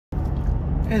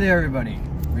Hey there everybody,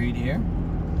 Reed here.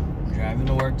 I'm driving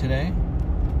to work today.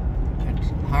 It's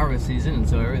harvest season and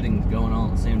so everything's going on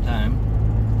at the same time.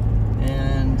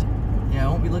 And yeah, I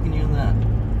won't be looking you in that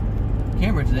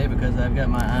camera today because I've got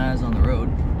my eyes on the road.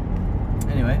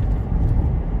 Anyway,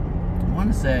 I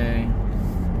want to say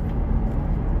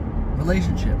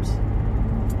relationships.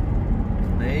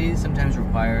 They sometimes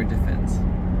require defense.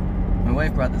 My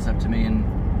wife brought this up to me in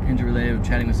interrelated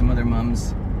chatting with some other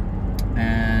mums,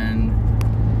 and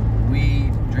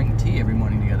we drink tea every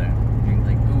morning together. We drink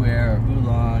like pu'er or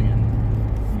oolong,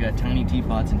 and we got tiny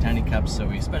teapots and tiny cups, so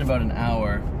we spend about an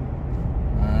hour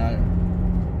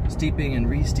steeping and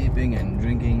re-steeping and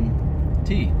drinking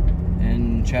tea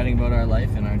and chatting about our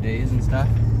life and our days and stuff.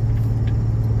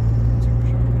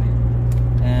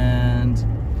 And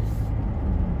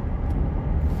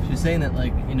she was saying that,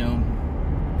 like, you know,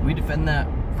 we defend that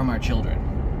from our children.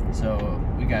 So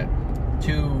we got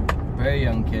two very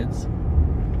young kids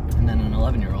and then an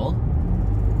 11-year-old,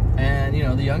 and you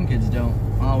know, the young kids don't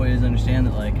always understand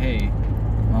that, like, hey,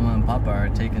 mama and papa are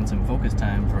taking some focus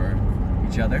time for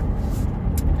each other,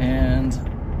 and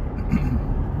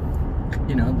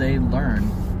you know, they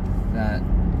learn that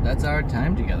that's our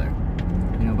time together.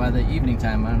 You know, by the evening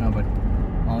time, I don't know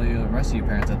about all you, the rest of you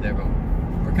parents out there, but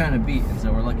we're kind of beat, and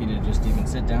so we're lucky to just even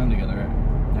sit down together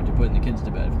after putting the kids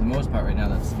to bed. For the most part right now,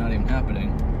 that's not even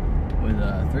happening with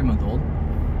a 3-month-old.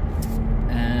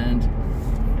 And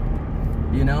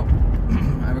you know,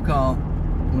 I recall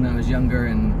when I was younger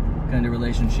and kind of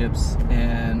relationships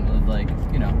and with, like,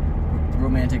 you know,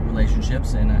 romantic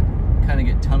relationships, and I kind of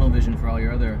get tunnel vision for all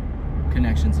your other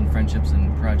connections and friendships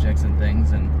and projects and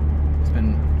things, and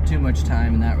spend too much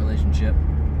time in that relationship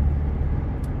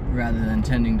rather than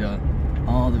tending to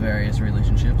all the various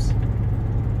relationships.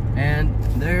 And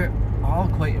they're all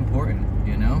quite important,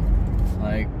 you know?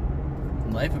 Like,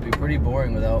 life would be pretty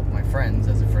boring without my friends,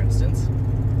 as a for instance.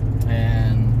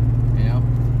 And, you know,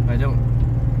 if I don't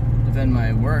defend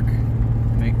my work,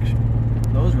 make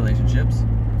those relationships,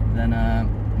 then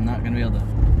I'm not going to be able to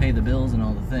pay the bills and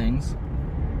all the things.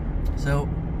 So,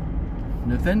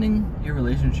 defending your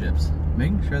relationships,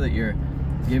 making sure that you're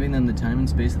giving them the time and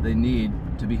space that they need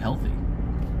to be healthy.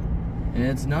 And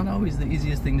it's not always the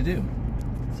easiest thing to do.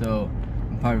 So,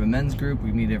 I'm part of a men's group.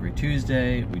 We meet every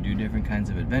Tuesday. We do different kinds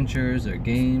of adventures or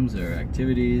games or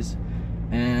activities.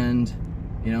 And,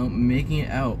 you know, making it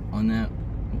out on that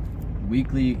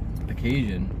weekly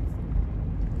occasion,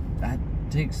 that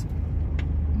takes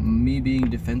me being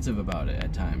defensive about it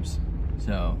at times.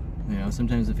 So, you know,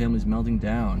 sometimes the family's melting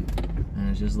down and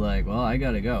it's just like, well, I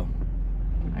gotta go.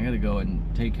 I gotta go and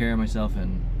take care of myself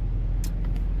and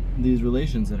these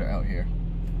relations that are out here.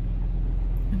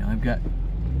 You know, I've got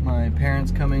my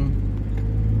parents coming,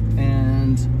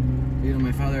 and you know,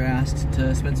 my father asked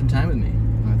to spend some time with me.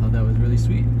 I thought that was really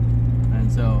sweet,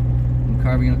 and so I'm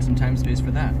carving out some time space for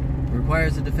that. It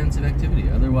requires a defensive activity,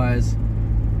 otherwise,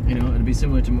 you know, it'd be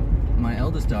similar to my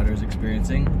eldest daughter is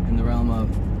experiencing in the realm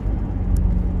of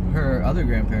her other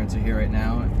grandparents are here right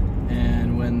now,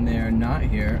 and when they're not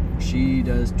here, she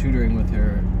does tutoring with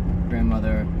her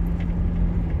grandmother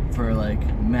for like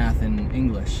math and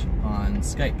English on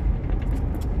Skype.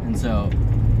 And so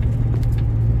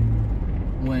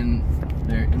when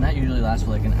they're, and that usually lasts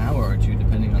for like an hour or two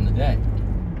depending on the day.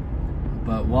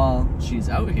 But while she's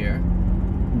out here,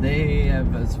 they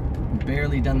have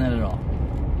barely done that at all.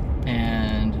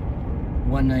 And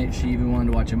one night she even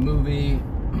wanted to watch a movie,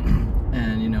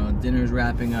 and you know, dinner's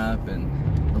wrapping up and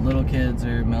the little kids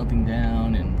are melting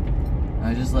down, and I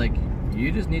was just like,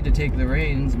 you just need to take the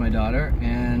reins, my daughter,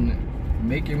 and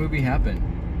make your movie happen.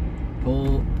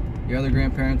 Pull your other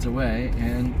grandparents away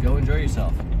and go enjoy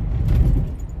yourself.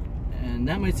 And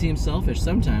that might seem selfish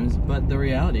sometimes, but the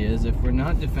reality is, if we're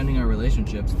not defending our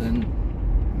relationships, then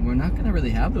we're not going to really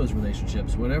have those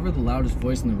relationships. Whatever the loudest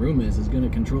voice in the room is going to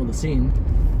control the scene.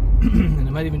 And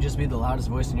it might even just be the loudest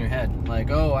voice in your head. Like,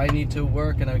 oh, I need to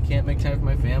work and I can't make time for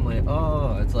my family.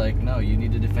 Oh, it's like, no, you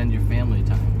need to defend your family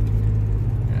time.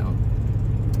 You know,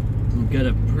 we've got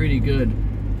a pretty good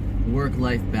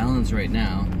work-life balance right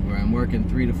now, where I'm working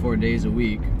 3 to 4 days a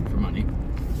week for money,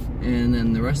 and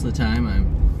then the rest of the time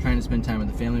I'm trying to spend time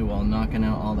with the family while knocking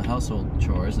out all the household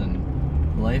chores and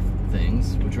life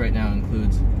things, which right now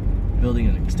includes building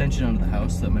an extension onto the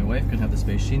house so that my wife can have the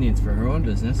space she needs for her own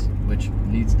business, which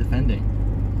needs defending.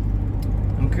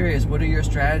 I'm curious, what are your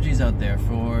strategies out there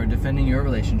for defending your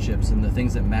relationships and the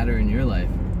things that matter in your life?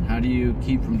 How do you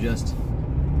keep from just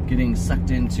getting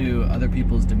sucked into other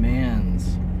people's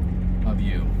demands of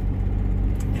you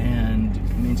and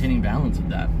maintaining balance with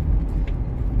that?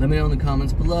 Let me know in the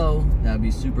comments below. That would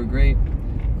be super great.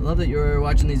 love that you're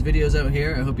watching these videos out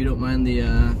here. I hope you don't mind the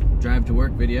drive to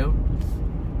work video.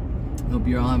 Hope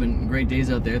you're all having great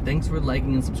days out there. Thanks for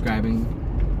liking and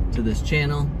subscribing to this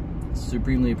channel.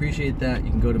 Supremely appreciate that. You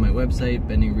can go to my website,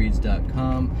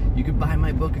 bendingreads.com. You can buy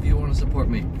my book if you want to support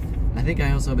me. I think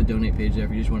I also have a donate page there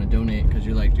if you just want to donate, because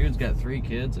you're like, dude's got 3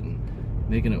 kids and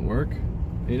making it work.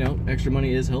 You know, extra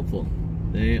money is helpful.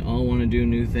 They all want to do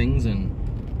new things, and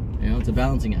you know, it's a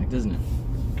balancing act, isn't it?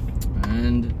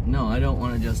 And no, I don't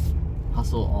want to just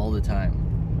hustle all the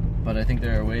time, but I think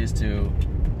there are ways to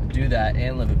do that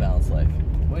and live a balanced life,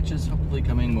 which is hopefully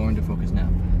coming more into focus now.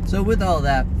 So with all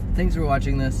that, thanks for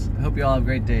watching this. I hope you all have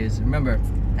great days. Remember,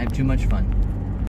 have too much fun.